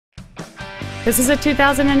This is a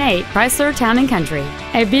 2008 Chrysler Town & Country,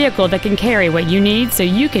 a vehicle that can carry what you need so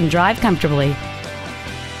you can drive comfortably.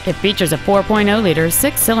 It features a 4.0-liter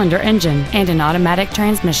six-cylinder engine and an automatic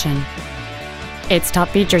transmission. Its top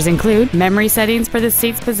features include memory settings for the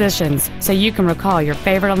seat's positions so you can recall your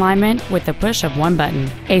favorite alignment with the push of one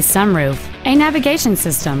button, a sunroof, a navigation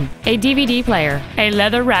system, a DVD player, a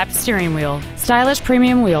leather-wrapped steering wheel, stylish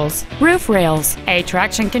premium wheels, roof rails, a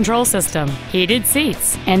traction control system, heated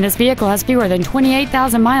seats, and this vehicle has fewer than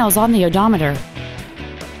 28,000 miles on the odometer.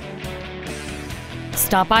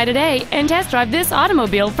 Stop by today and test drive this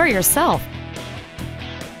automobile for yourself.